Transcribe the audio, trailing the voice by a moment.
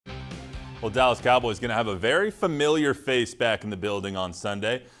Well, Dallas Cowboys going to have a very familiar face back in the building on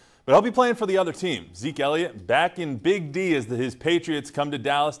Sunday, but he'll be playing for the other team. Zeke Elliott back in Big D as his Patriots come to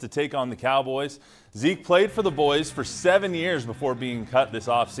Dallas to take on the Cowboys. Zeke played for the boys for 7 years before being cut this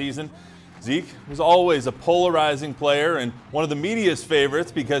offseason. Zeke was always a polarizing player and one of the media's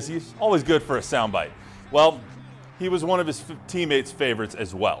favorites because he's always good for a soundbite. Well, he was one of his teammates' favorites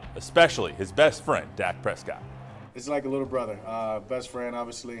as well, especially his best friend, Dak Prescott. It's like a little brother, best friend.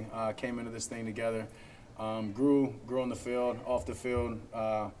 Obviously, came into this thing together, grew on the field, off the field.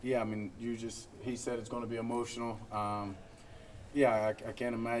 Yeah, I mean, he said it's going to be emotional. Yeah, I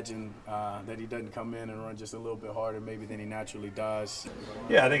can't imagine that he doesn't come in and run just a little bit harder maybe than he naturally does.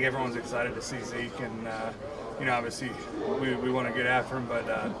 Yeah, I think everyone's excited to see Zeke, and you know, obviously we want to get after him, but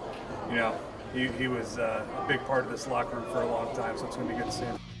you know, he was a big part of this locker room for a long time, so it's going to be good to see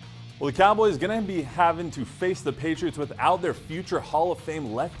him. Well, the Cowboys are going to be having to face the Patriots without their future Hall of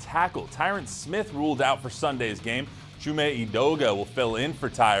Fame left tackle. Tyron Smith ruled out for Sunday's game. Chume Idoga will fill in for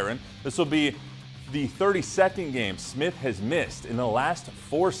Tyron. This will be the 32nd game Smith has missed in the last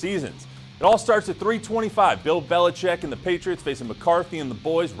 4 seasons. It all starts at 3:25. Bill Belichick and the Patriots facing McCarthy and the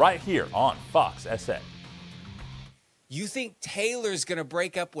boys right here on Fox SA. You think Taylor's going to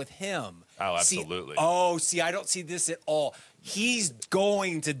break up with him? Oh, absolutely. See, I don't see this at all. He's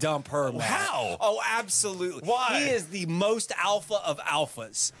going to dump her, man. How? Oh, absolutely. Why? He is the most alpha of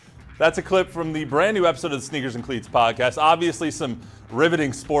alphas. That's a clip from the brand new episode of the Sneakers and Cleats podcast. Obviously, some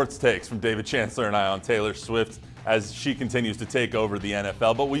riveting sports takes from David Chancellor and I on Taylor Swift as she continues to take over the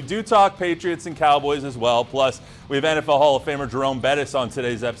NFL. But we do talk Patriots and Cowboys as well. Plus, we have NFL Hall of Famer Jerome Bettis on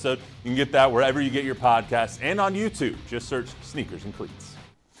today's episode. You can get that wherever you get your podcasts and on YouTube. Just search Sneakers and Cleats.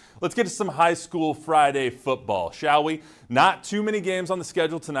 Let's get to some high school Friday football, shall we? Not too many games on the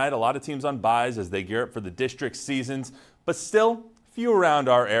schedule tonight. A lot of teams on byes as they gear up for the district seasons, but still few around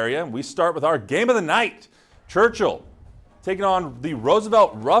our area. We start with our game of the night. Churchill taking on the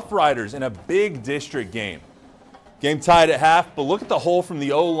Roosevelt Rough Riders in a big district game. Game tied at half, but look at the hole from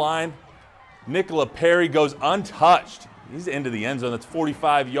the O-line. Nicola Perry goes untouched. He's into the end zone. That's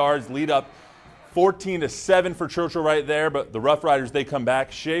 45 yards. Lead up 14-7 for Churchill right there, but the Rough Riders, they come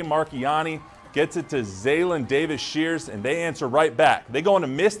back. Shea Marchiani gets it to Zaylin Davis Shears, and they answer right back. They go on to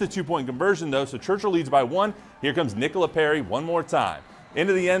miss the 2-point conversion, though, so Churchill leads by 1. Here comes Nicola Perry one more time.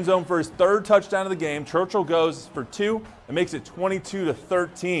 Into the end zone for his 3rd touchdown of the game. Churchill goes for 2 and makes it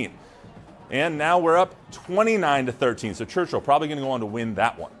 22-13. And now we're up 29-13, so Churchill probably going to go on to win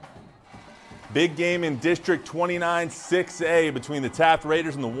that one. Big game in District 29 6A between the Taft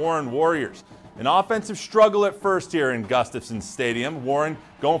Raiders and the Warren Warriors. An offensive struggle at first here in Gustafson Stadium. Warren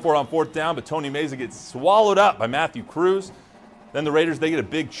going for it on 4th down, but Tony Meza gets swallowed up by Matthew Cruz. Then the Raiders, they get a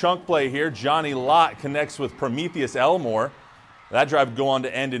big chunk play here. Johnny Lott connects with Prometheus Elmore. That drive would go on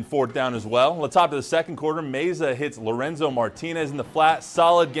to end in 4th down as well. On the top of the 2nd quarter, Meza hits Lorenzo Martinez in the flat.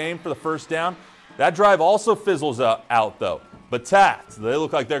 Solid game for the 1st down. That drive also fizzles out, though. But Taft, they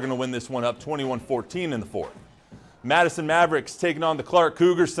look like they're going to win this one up 21-14 in the 4th. Madison Mavericks taking on the Clark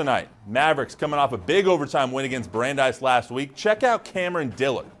Cougars tonight. Mavericks coming off a big overtime win against Brandeis last week. Check out Cameron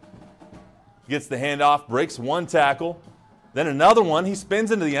Dillard. Gets the handoff, breaks 1 tackle. Then another one, he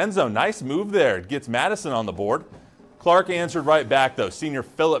spins into the end zone. Nice move there. Gets Madison on the board. Clark answered right back, though. Senior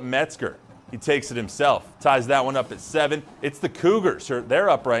Philip Metzger. He takes it himself. Ties that one up at 7. It's the Cougars.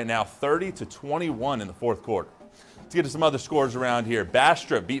 They're up right now 30-21 in the 4th quarter. Let's get to some other scores around here.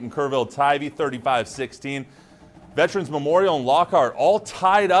 Bastrop beating Kerrville-Tivy 35-16. Veterans Memorial and Lockhart all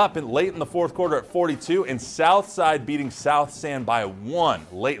tied up late in the 4th quarter at 42, and Southside beating South San by 1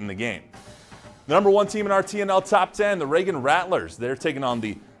 late in the game. The number 1 team in our TNL Top 10, the Reagan Rattlers. They're taking on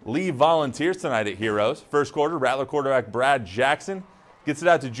the Lee Volunteers tonight at Heroes. 1st quarter, Rattler quarterback Brad Jackson gets it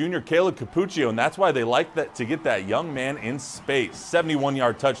out to junior Caleb Capuccio, and that's why they like that to get that young man in space.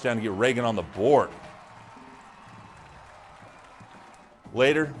 71-yard touchdown to get Reagan on the board.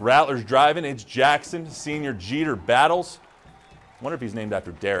 Later, Rattlers driving. It's Jackson. Senior Jeter battles. I wonder if he's named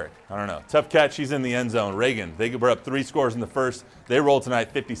after Derek. I don't know. Tough catch. He's in the end zone. Reagan, they were up 3 scores in the 1st. They roll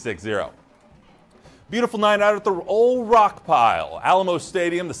tonight 56-0. Beautiful night out at the old rock pile. Alamo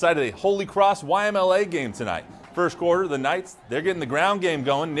Stadium, the site of the Holy Cross YMLA game tonight. 1st quarter, the Knights, they're getting the ground game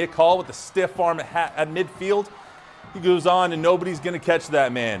going. Nick Hall with the stiff arm at midfield. He goes on, and nobody's going to catch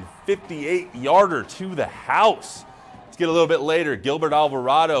that man. 58-yarder to the house. Let's get a little bit later. Gilbert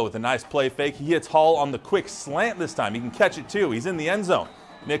Alvarado with a nice play fake. He hits Hall on the quick slant this time. He can catch it too. He's in the end zone.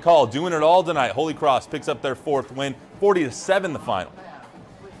 Nick Hall doing it all tonight. Holy Cross picks up their 4th win, 40-7 the final.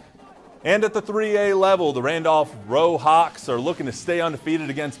 And at the 3A level, the Randolph Row Hawks are looking to stay undefeated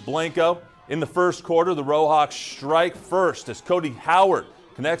against Blanco. In the 1st quarter, the Row Hawks strike first as Cody Howard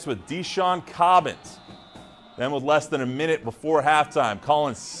connects with Deshaun Cobbins. Then with less than a minute before halftime,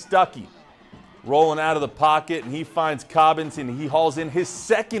 Colin Stuckey rolling out of the pocket, and he finds Cobbins, and he hauls in his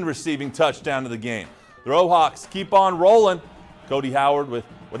second receiving touchdown of the game. The Rohawks keep on rolling. Cody Howard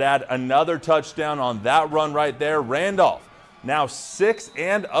would add another touchdown on that run right there. Randolph now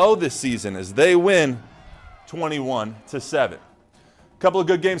 6-0 this season as they win 21-7. Couple of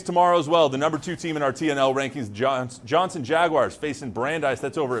good games tomorrow as well. The number 2 team in our TNL rankings, Johnson Jaguars, facing Brandeis.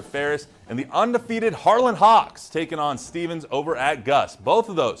 That's over at Ferris. And the undefeated Harlan Hawks taking on Stevens over at Gus. Both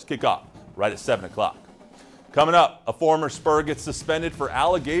of those kick off right at 7 o'clock. Coming up, a former Spur gets suspended for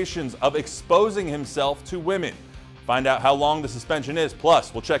allegations of exposing himself to women. Find out how long the suspension is.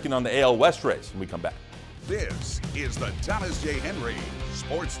 Plus, we'll check in on the AL West race when we come back. This is the Thomas J. Henry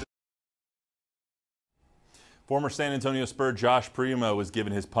Sports. Former San Antonio Spur Josh Primo was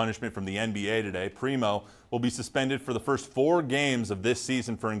given his punishment from the NBA today. Primo will be suspended for the first 4 games of this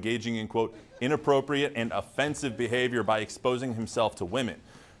season for engaging in, quote, inappropriate and offensive behavior by exposing himself to women.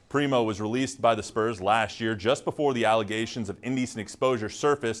 Primo was released by the Spurs last year just before the allegations of indecent exposure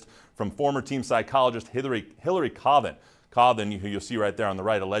surfaced from former team psychologist Hillary Colvin. Colvin, who you'll see right there on the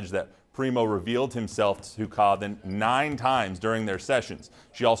right, alleged that Primo revealed himself to Colvin 9 times during their sessions.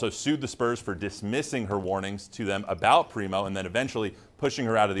 She also sued the Spurs for dismissing her warnings to them about Primo and then eventually pushing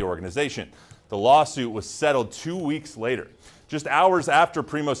her out of the organization. The lawsuit was settled 2 weeks later. Just hours after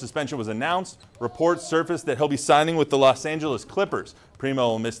Primo's suspension was announced, reports surfaced that he'll be signing with the Los Angeles Clippers. Primo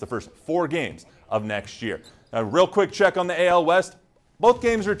will miss the first 4 games of next year. A real quick check on the AL West. Both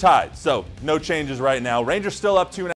games are tied, so no changes right now. Rangers still up 2-0.